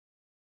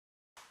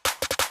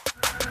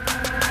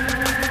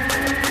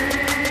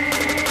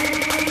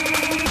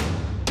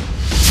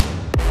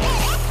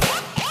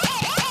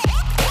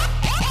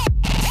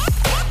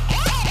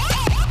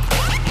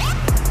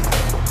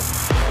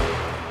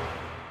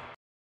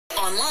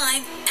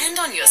online and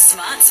on your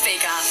smart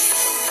speaker.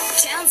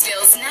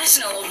 Townsville's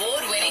national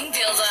award-winning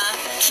builder,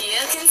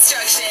 Kia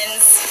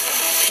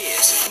Constructions.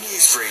 Here's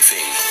News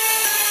Briefing.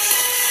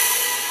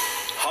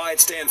 Hi,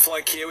 it's Dan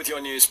Flake here with your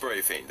news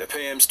briefing. The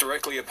PM's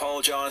directly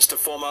apologised to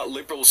former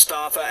Liberal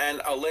staffer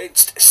and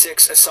alleged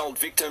sex assault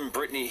victim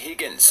Brittany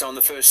Higgins on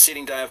the first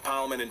sitting day of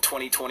Parliament in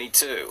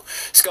 2022.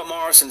 Scott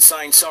Morrison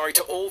saying sorry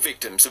to all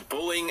victims of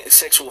bullying,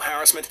 sexual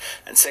harassment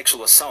and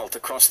sexual assault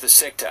across the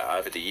sector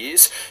over the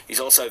years. He's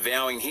also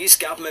vowing his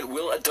government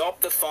will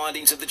adopt the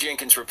findings of the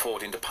Jenkins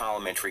report into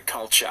parliamentary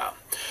culture.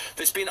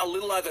 There's been a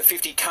little over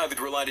 50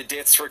 COVID-related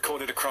deaths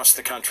recorded across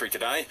the country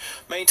today.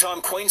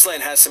 Meantime,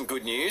 Queensland has some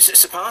good news,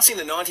 surpassing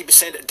the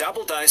 90%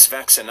 double-dose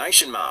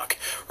vaccination mark.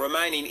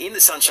 Remaining in the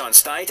Sunshine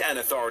State, and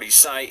authorities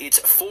say its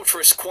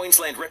fortress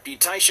Queensland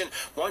reputation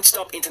won't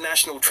stop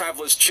international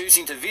travellers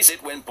choosing to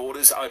visit when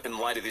borders open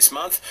later this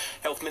month.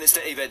 Health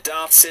Minister Yvette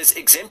Darth says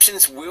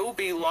exemptions will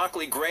be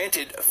likely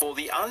granted for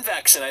the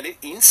unvaccinated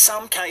in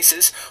some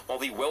cases, while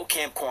the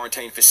Wellcamp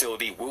quarantine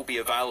facility will be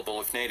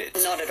available if needed.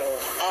 Not at all.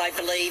 I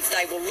believe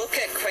they will look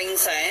at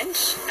Queensland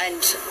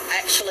and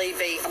actually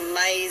be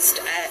amazed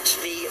at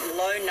the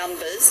low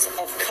numbers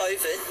of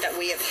COVID that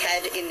we have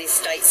had in this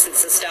state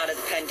since the start of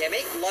the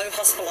pandemic, low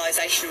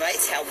hospitalisation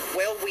rates, how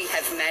well we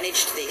have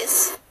managed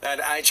this. And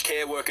aged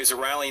care workers are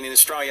rallying in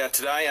Australia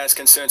today as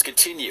concerns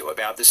continue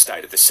about the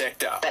state of the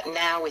sector. But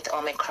now with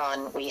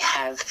Omicron, we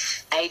have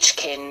aged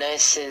care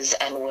nurses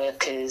and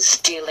workers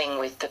dealing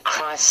with the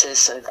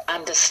crisis of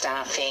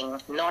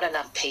understaffing, not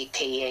enough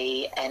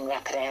PPE and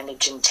rapid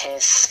antigen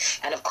tests,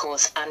 and of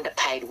course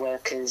underpaid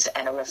workers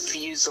and a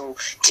refusal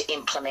to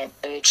implement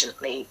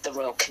urgently the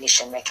Royal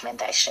Commission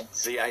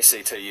recommendations. The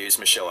ACTU's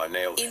Michelle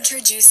O'Neill.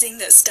 Introducing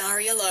the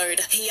Staria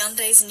Load,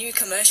 Hyundai's new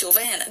commercial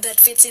van that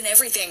fits in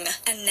everything.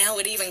 And now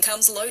it even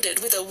comes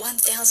loaded with a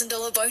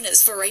 $1,000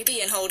 bonus for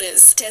ABN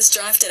holders. Test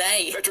drive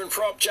today. Veteran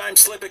prop James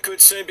Slipper could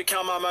soon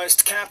become our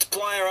most capped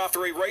player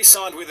after he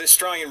re-signed with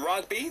Australian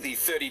Rugby. The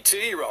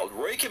 32-year-old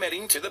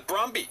recommitting to the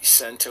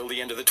Brumbies until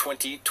the end of the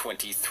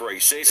 2023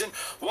 season.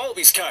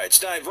 Wallabies coach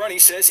Dave Roney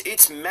says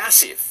it's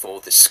massive for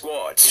the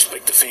squad. He's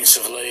big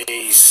defensively.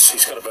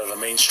 He's got a bit of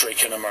a mean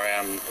streak in him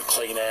around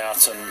clean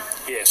out, and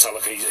yeah, so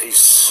look,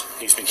 he's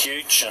been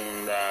huge,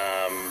 and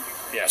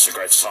yeah, it's a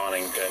great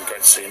signing and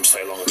great to see him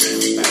stay longer term.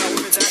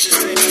 Women's Ashes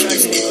team is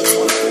chasing England's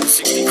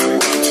 163 run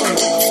total in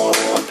the final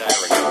one day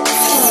ago.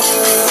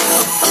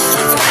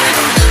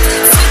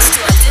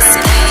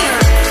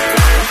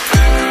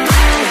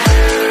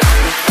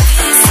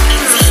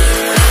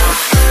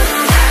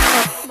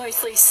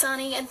 Mostly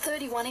sunny and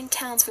 31 in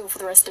Townsville for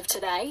the rest of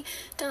today,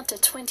 down to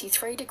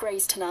 23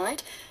 degrees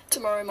tonight.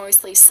 Tomorrow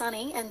mostly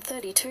sunny and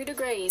 32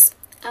 degrees.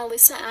 Our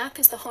listener app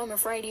is the home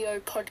of radio,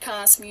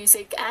 podcasts,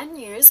 music and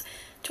news.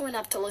 Join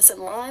up to listen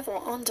live or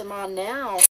on demand now.